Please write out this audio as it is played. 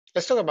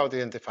Let's talk about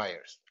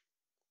identifiers.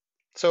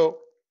 So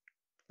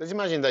let's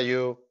imagine that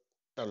you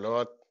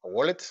download a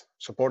wallet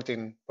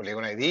supporting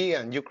Polygon ID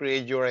and you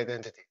create your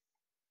identity.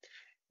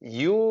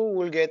 You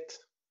will get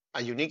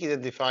a unique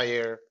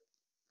identifier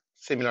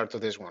similar to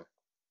this one.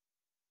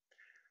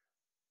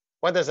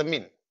 What does that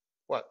mean?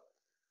 Well,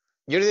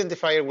 your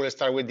identifier will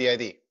start with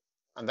DID,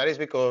 and that is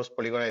because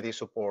Polygon ID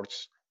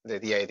supports the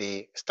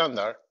DID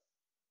standard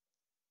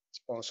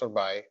sponsored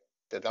by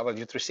the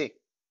W3C.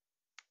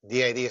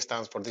 DID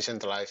stands for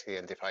decentralized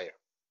identifier.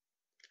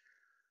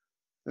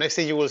 Next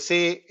thing you will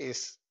see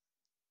is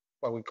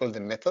what we call the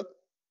method.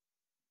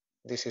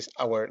 This is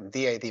our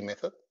DID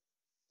method.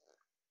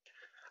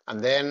 And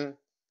then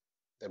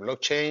the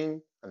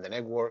blockchain and the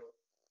network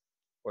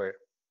where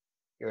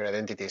your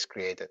identity is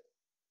created.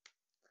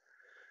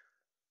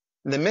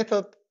 The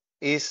method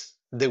is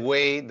the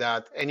way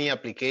that any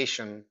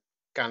application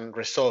can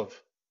resolve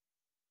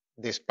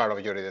this part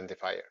of your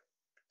identifier.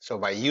 So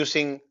by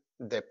using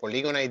the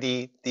Polygon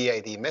ID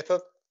DID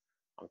method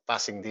and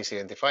passing this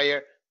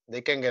identifier,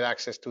 they can get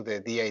access to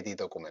the DID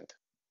document.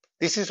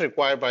 This is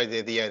required by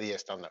the DID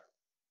standard.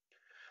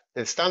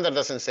 The standard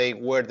doesn't say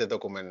where the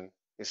document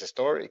is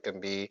stored. It can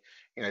be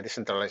in a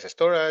decentralized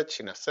storage,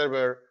 in a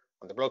server,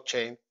 on the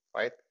blockchain,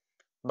 right?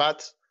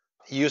 But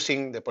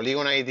using the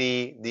Polygon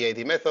ID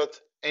DID method,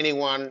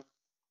 anyone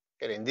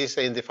getting this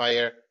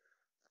identifier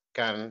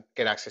can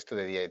get access to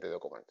the DID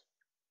document.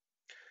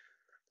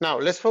 Now,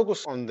 let's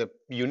focus on the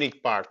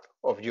unique part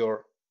of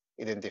your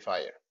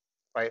identifier,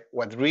 right?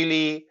 What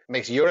really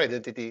makes your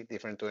identity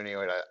different to any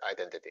other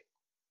identity.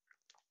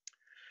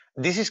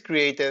 This is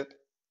created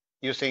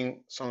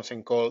using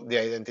something called the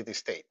identity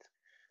state.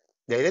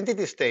 The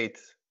identity state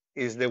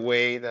is the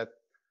way that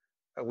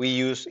we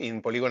use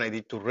in Polygon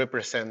ID to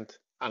represent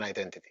an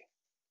identity.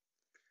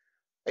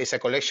 It's a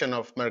collection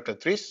of Merkle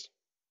trees,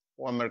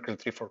 one Merkle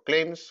tree for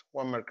claims,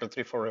 one Merkle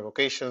tree for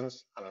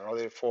revocations, and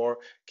another for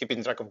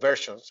keeping track of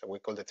versions, that we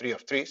call the tree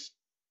of trees,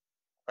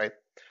 right?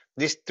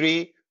 These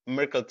three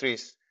Merkle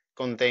trees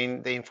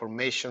contain the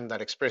information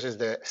that expresses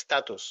the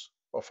status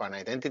of an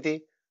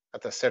identity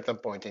at a certain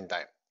point in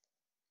time.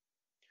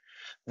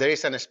 There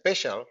is a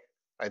special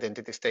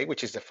identity state,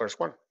 which is the first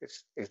one.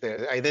 It's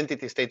the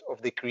identity state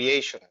of the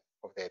creation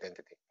of the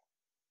identity.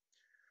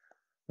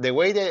 The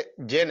way the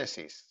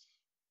Genesis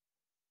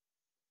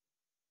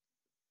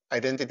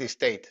identity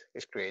state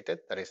is created,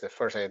 that is the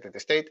first identity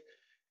state,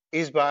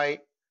 is by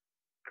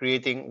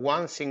creating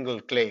one single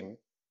claim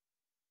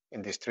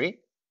in this tree.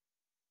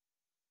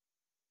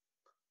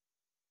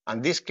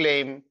 And this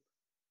claim,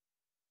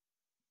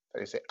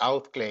 that is the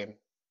out claim,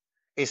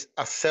 is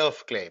a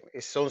self-claim.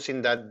 It's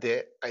something that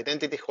the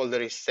identity holder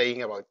is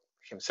saying about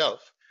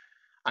himself.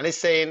 And it's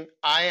saying,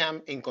 I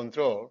am in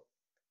control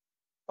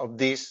of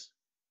this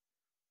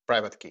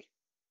private key.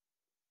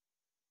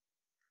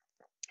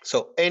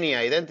 So any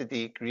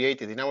identity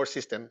created in our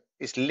system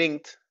is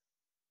linked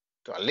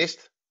to at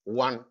least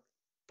one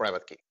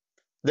private key.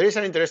 There is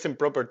an interesting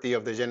property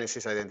of the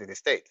Genesis identity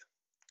state.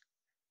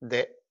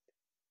 The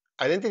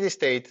identity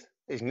state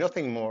is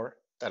nothing more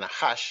than a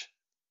hash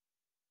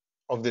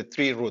of the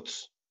three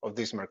roots of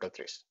these Merkle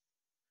trees.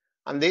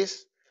 And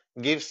this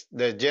gives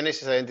the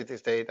Genesis identity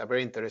state a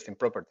very interesting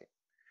property,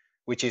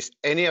 which is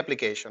any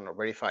application or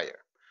verifier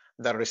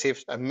that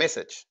receives a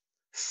message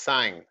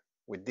signed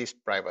with this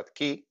private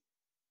key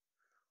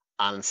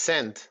and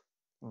sent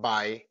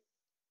by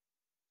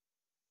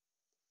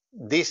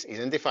this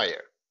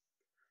identifier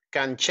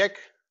can check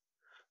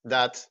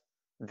that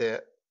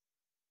the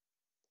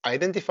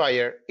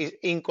identifier is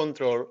in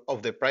control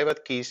of the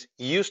private keys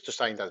used to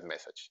sign that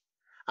message.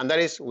 And that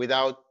is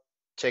without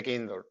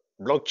checking the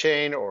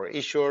blockchain or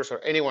issuers or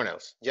anyone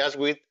else. Just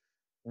with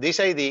this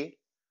ID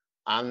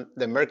and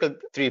the Merkle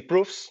tree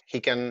proofs, he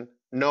can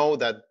know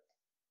that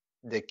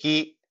the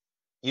key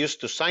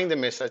used to sign the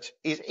message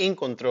is in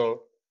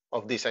control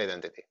of this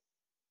identity.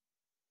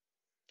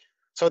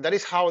 So that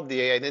is how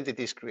the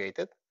identity is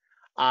created.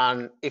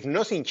 And if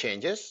nothing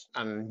changes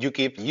and you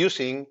keep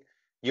using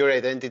your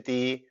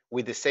identity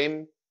with the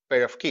same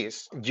pair of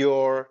keys,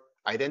 your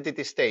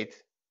identity state,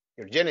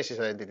 your Genesis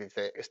identity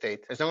state,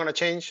 is not going to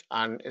change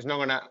and it's not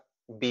going to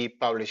be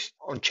published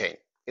on chain.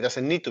 It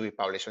doesn't need to be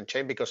published on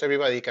chain because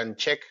everybody can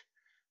check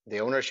the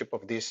ownership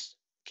of these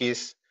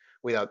keys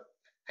without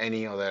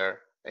any other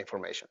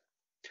information.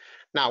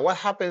 Now, what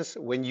happens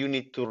when you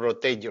need to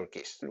rotate your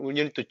keys? When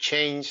you need to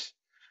change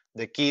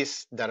the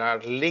keys that are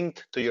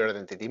linked to your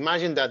identity.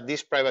 Imagine that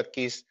these private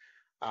keys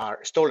are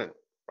stolen,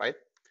 right?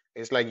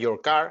 It's like your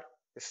car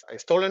is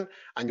stolen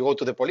and you go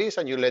to the police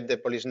and you let the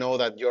police know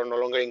that you're no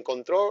longer in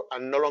control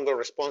and no longer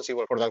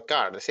responsible for that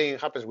car. The same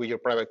happens with your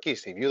private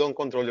keys. If you don't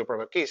control your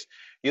private keys,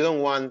 you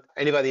don't want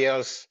anybody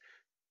else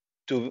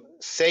to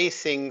say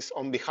things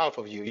on behalf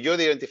of you. You're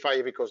the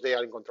identifier because they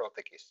are in control of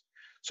the keys.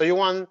 So you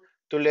want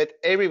to let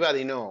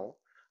everybody know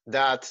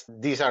that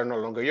these are no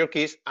longer your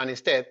keys, and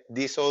instead,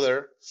 this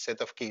other set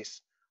of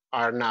keys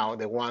are now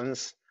the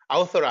ones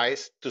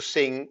authorized to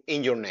sing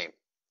in your name.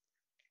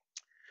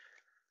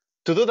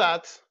 To do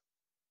that,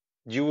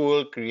 you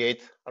will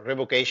create a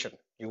revocation.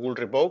 You will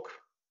revoke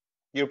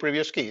your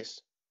previous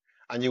keys,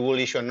 and you will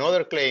issue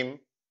another claim,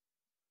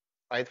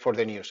 right, for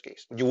the new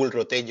keys. You will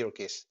rotate your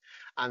keys.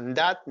 And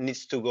that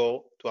needs to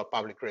go to a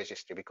public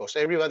registry because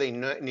everybody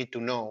need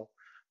to know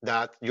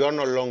that you are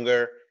no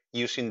longer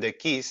using the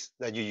keys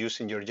that you use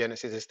in your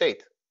Genesis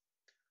state.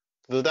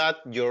 To do that,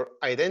 your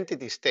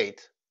identity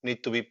state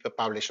needs to be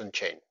published on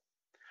chain.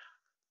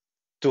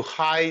 To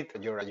hide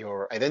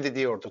your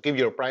identity or to keep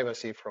your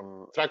privacy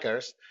from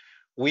trackers,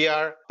 we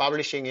are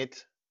publishing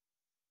it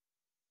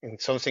in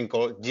something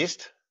called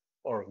GIST,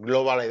 or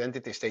Global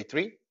Identity State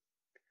Tree,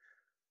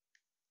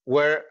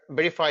 where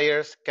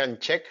verifiers can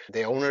check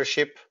the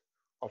ownership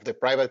of the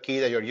private key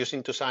that you're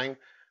using to sign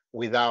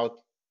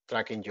without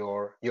tracking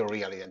your real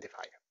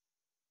identifier.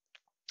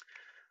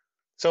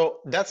 So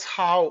that's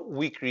how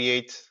we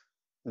create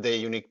the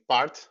unique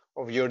part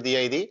of your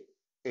DID,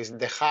 is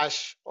the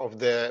hash of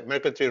the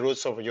Merkle tree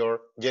roots of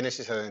your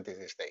Genesis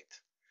identity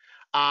state.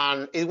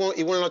 And it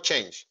will not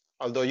change.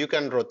 Although you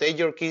can rotate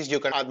your keys,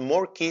 you can add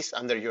more keys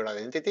under your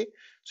identity.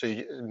 So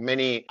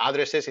many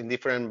addresses in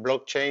different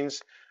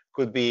blockchains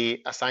could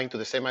be assigned to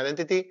the same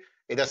identity.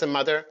 It doesn't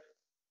matter.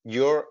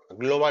 Your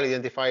global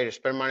identifier is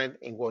permanent.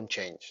 It won't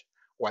change.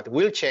 What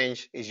will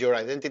change is your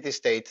identity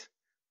state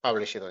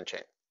published on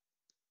chain.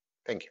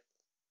 Thank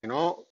you.